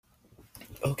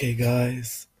Okay,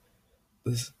 guys,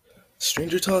 this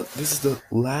Stranger Talk. This is the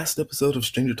last episode of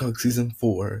Stranger Talk season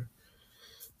 4.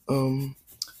 Um,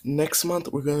 Next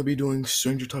month we're gonna be doing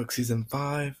Stranger Talk season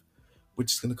 5,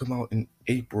 which is gonna come out in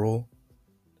April.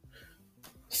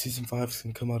 Season 5 is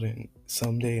gonna come out in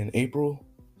sometime in April,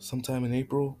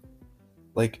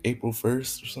 like April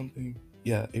 1st or something.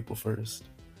 Yeah, April 1st.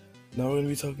 Now we're gonna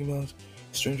be talking about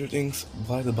Stranger Things: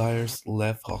 Why the Byers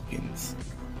Left Hawkins.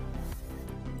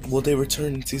 Will they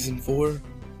return in season 4?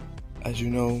 As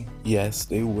you know, yes,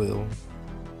 they will.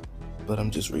 But I'm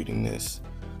just reading this.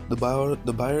 The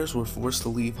Byers were forced to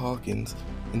leave Hawkins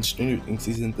in Stranger Things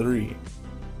season 3,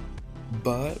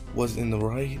 but was in the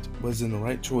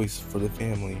right choice for the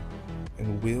family.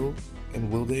 And will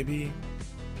they be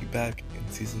back in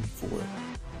season 4?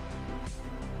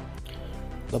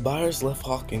 The Byers left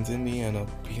Hawkins, Indiana,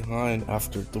 behind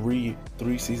after three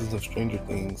seasons of Stranger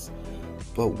Things.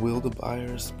 But will the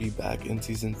Byers be back in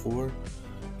season 4?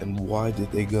 And why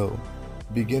did they go?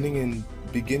 Beginning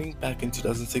back in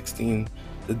 2016,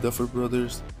 the Duffer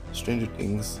Brothers' Stranger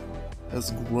Things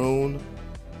has grown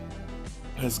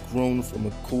from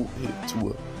a cult hit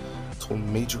to a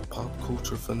major pop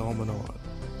culture phenomenon.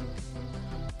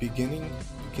 Beginning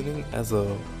as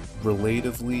a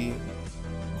relatively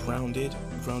grounded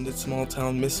small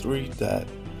town mystery that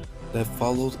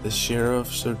followed a sheriff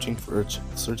searching for a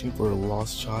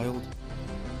lost child,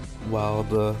 while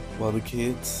the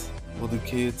kids'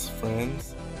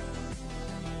 friends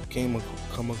come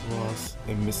across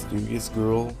a mysterious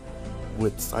girl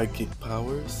with psychic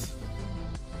powers.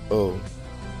 Oh,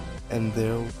 and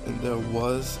there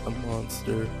was a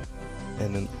monster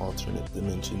and an alternate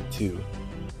dimension too.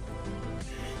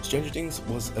 Stranger Things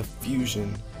was a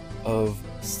fusion of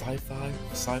sci-fi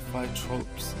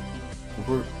tropes,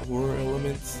 horror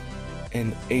elements,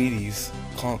 and 80s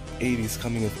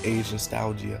coming of age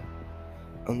nostalgia.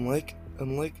 Unlike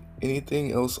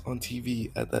anything else on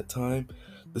TV at that time,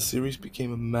 the series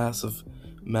became a massive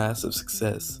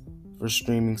success for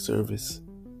streaming service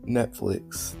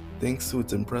Netflix, thanks to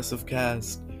its impressive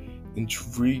cast,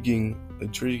 intriguing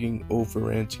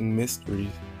overarching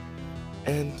mysteries,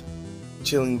 and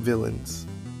chilling villains.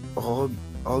 All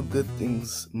good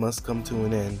things must come to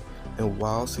an end, and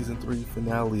while season 3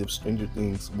 finale of Stranger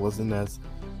Things wasn't as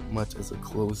much as a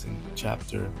closing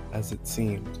chapter as it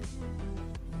seemed,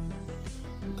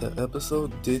 the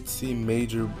episode did see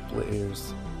major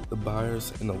players, the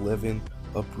Byers and Eleven,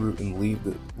 uproot and leave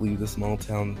the small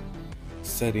town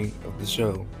setting of the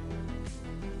show.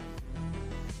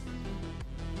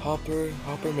 Hopper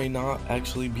may not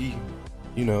actually be,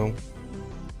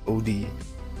 OD,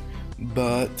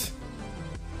 but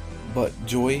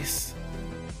Joyce,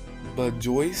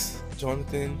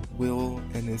 Jonathan, Will,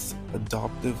 and his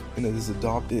adopted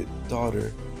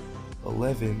daughter,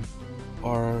 11,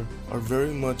 are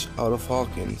very much out of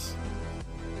Hawkins,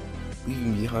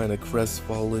 leaving behind a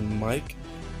crestfallen Mike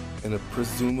and a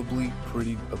presumably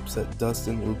pretty upset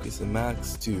Dustin, Lucas, and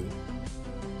Max too.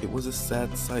 It was a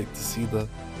sad sight to see the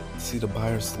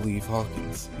Byers leave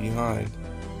Hawkins behind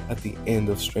at the end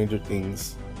of Stranger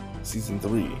Things season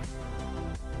 3.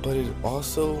 But it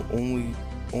also the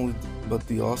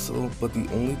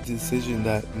only decision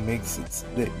that makes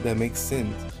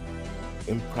sense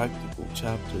in practical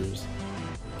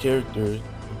character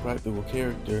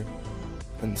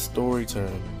and story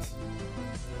terms.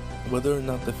 Whether or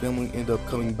not the family end up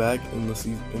coming back in the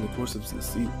course of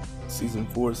season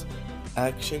 4's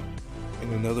action,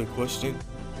 and another question: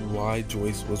 why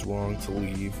Joyce was wrong to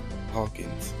leave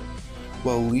Hawkins.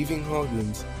 While leaving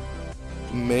Hawkins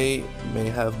may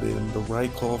have been the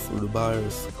right call for the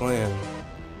Byers clan,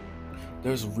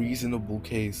 there's a reasonable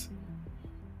case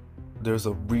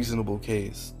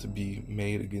to be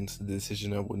made against the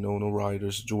decision that Winona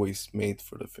Ryder's Joyce made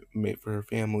for her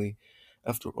family.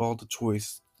 After all, the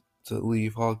choice to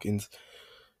leave Hawkins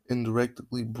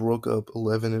indirectly broke up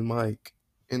Eleven and Mike.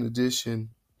 In addition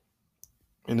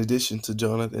to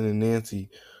Jonathan and Nancy,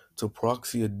 to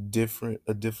proxy a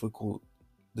difficult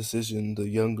decision the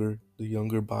younger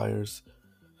Byers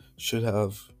should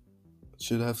have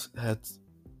had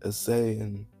a say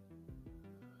in.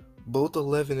 Both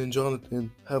Eleven and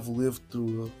Jonathan have lived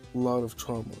through a lot of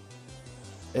trauma,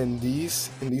 and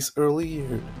these early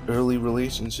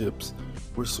relationships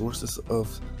were sources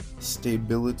of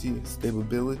stability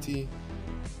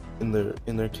in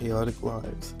their chaotic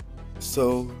lives.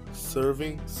 So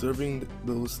serving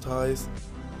those ties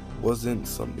wasn't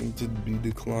something to be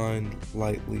declined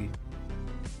lightly.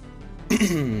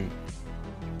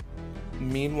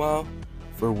 Meanwhile,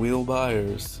 for Will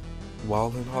Byers,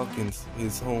 while in Hawkins,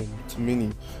 his home to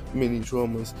many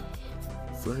traumas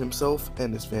for himself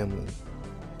and his family.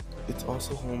 It's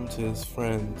also home to his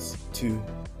friends, too.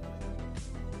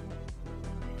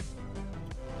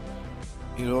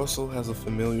 It also has a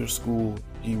familiar school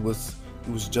he was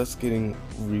just getting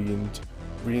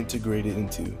reintegrated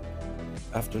into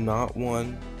after not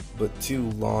one but two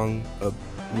long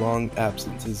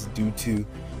absences due to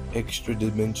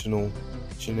extra-dimensional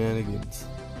shenanigans.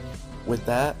 With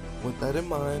that in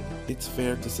mind, it's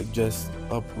fair to suggest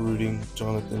uprooting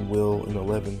Jonathan Will in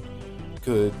 11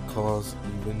 could cause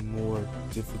even more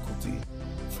difficulty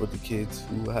for the kids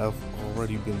who have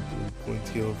already been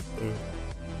through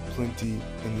plenty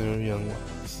in their young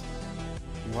lives.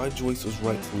 Why Joyce was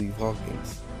right to leave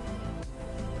Hawkins.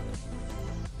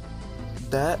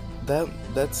 That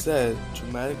said,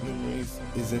 traumatic memories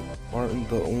aren't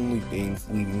the only things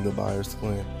leading the Byers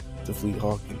clan to flee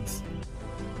Hawkins.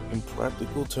 In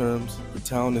practical terms, the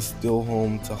town is still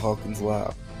home to Hawkins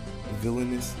Lab, a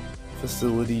villainous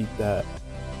facility that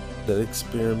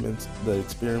experimented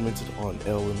on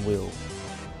Elle and Will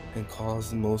and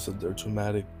caused most of their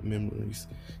traumatic memories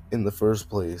in the first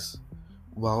place.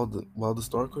 While the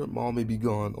Starcourt Mall may be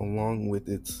gone, along with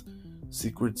its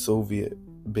secret Soviet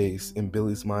base and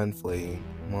Billy's mind flaying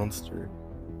monster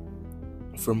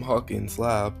from Hawkins'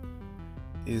 lab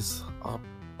is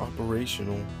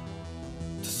operational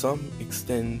to some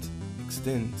extent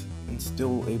and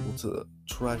still able to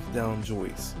track down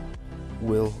Joyce,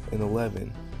 Will, and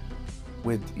 11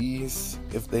 with ease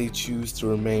if they choose to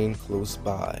remain close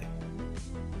by.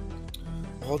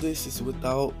 All this is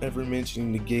without ever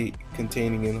mentioning the gate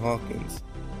containing in Hawkins,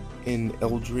 in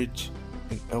Eldridge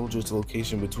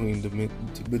location between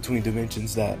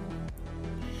dimensions that,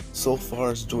 so far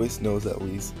as Joyce knows at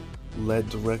least, led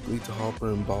directly to Hopper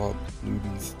and Bob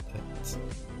Newby's deaths.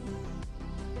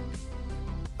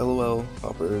 LOL,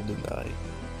 Hopper denied.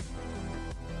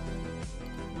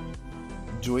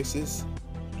 Joyce's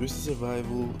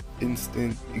survival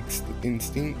instinct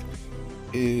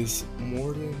is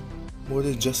more than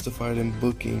justified in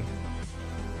booking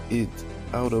it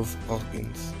out of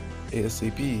Hawkins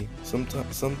ASAP.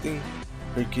 Something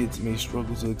her kids may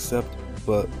struggle to accept,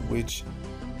 but which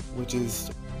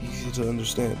is easy to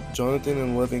understand. Jonathan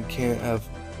and Eleven can't have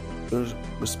their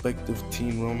respective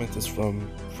teen romances from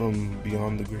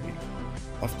beyond the grave.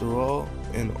 After all,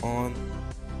 and on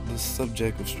the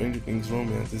subject of Stranger Things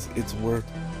romances, it's worth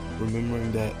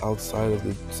remembering that outside of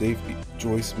the safety,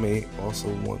 Joyce may also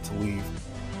want to leave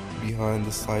behind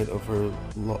the sight of her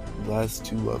last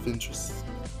two love interests.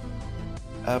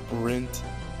 Apparent,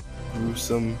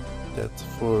 gruesome deaths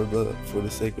for the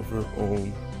sake of her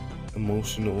own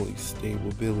emotionally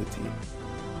stability.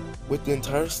 With the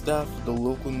entire staff of the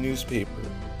local newspaper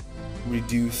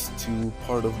reduced to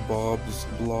part of Bob's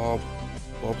blob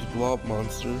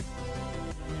monster,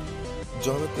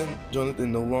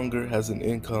 Jonathan no longer has an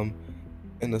income,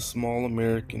 and a small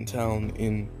American town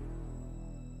in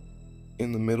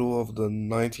the middle of the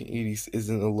 1980s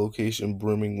isn't a location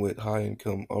brimming with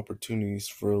high-income opportunities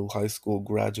for a high school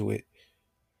graduate.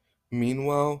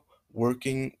 Meanwhile,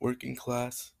 working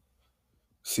class,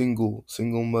 single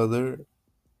mother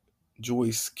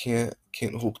Joyce can't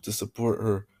hope to support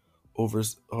her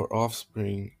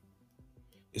offspring,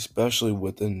 especially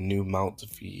with a new mouth to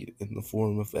feed in the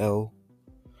form of Elle.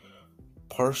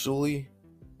 Partially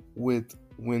with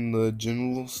when the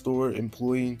general store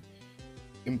employing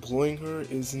her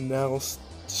is now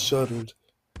shuttered.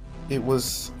 It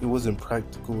was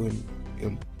impractical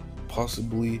and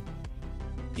possibly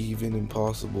even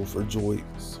impossible for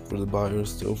the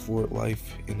Byers to afford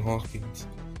life in Hawkins,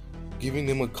 giving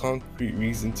them a concrete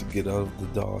reason to get out of the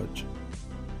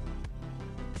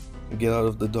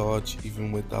Dodge.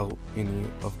 Even without any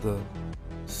of the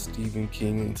Stephen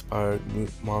King inspired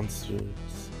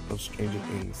monsters of Stranger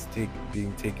Things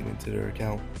being taken into their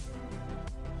account.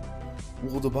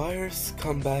 Will the Byers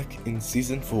come back in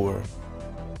season 4?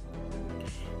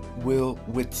 Will,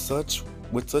 with such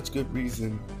good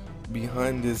reason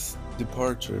behind this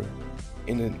departure,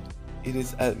 and it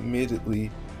is admittedly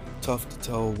tough to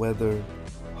tell whether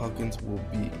Hawkins will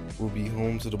be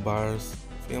home to the Byers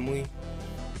family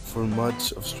for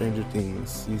much of Stranger Things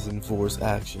season 4's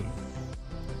action.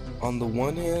 On the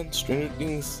one hand, Stranger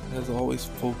Things has always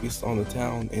focused on the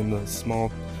town and the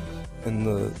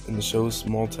show's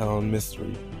small town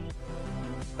mystery.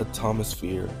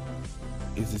 Atomosphere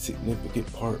is a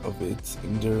significant part of its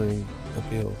enduring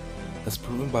appeal, as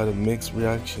proven by the mixed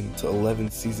reaction to 11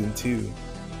 season 2.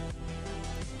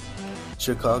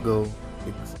 Chicago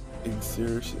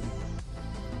exertion.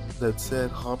 That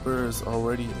said, Hopper is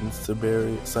already in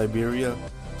Siberia,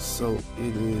 so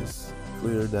it is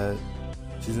clear that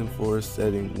season 4's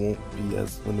setting won't be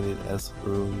as limited as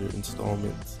earlier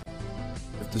installments.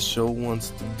 If the show wants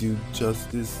to do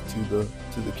justice to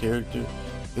the character,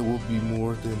 it will be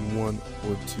more than 1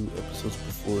 or 2 episodes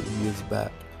before he is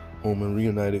back home and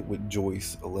reunited with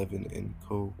Joyce, Eleven, and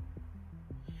co.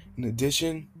 In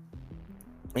addition,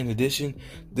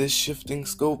 this shifting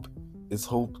scope is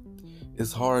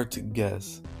hard to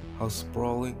guess how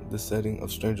sprawling the setting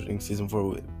of Stranger Things season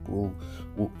 4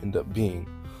 will end up being.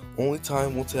 Only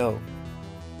time will tell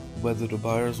whether the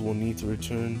Byers will need to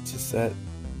return to set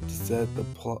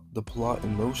the plot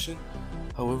in motion.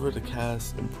 However, the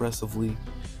cast impressive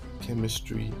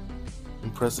chemistry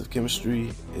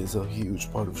is a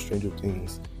huge part of Stranger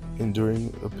Things.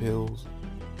 Enduring appeal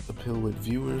with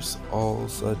viewers, all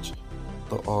such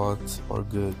the odds are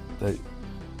good that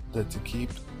to keep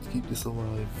this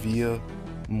alive via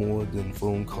more than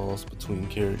phone calls between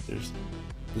characters.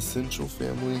 The Central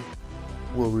family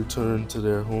will return to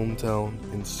their hometown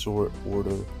in short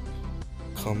order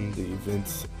come the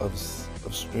events of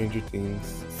Stranger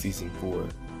Things Season 4.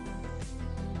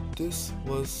 This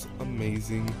was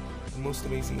amazing. The most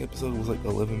amazing episode was like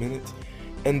 11 minutes.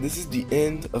 And this is the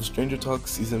end of Stranger Talk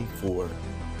Season 4.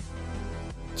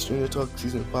 Stranger Talk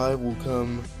Season 5 will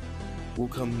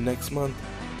come next month,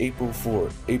 April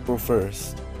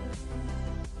 1st.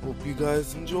 Hope you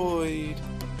guys enjoyed.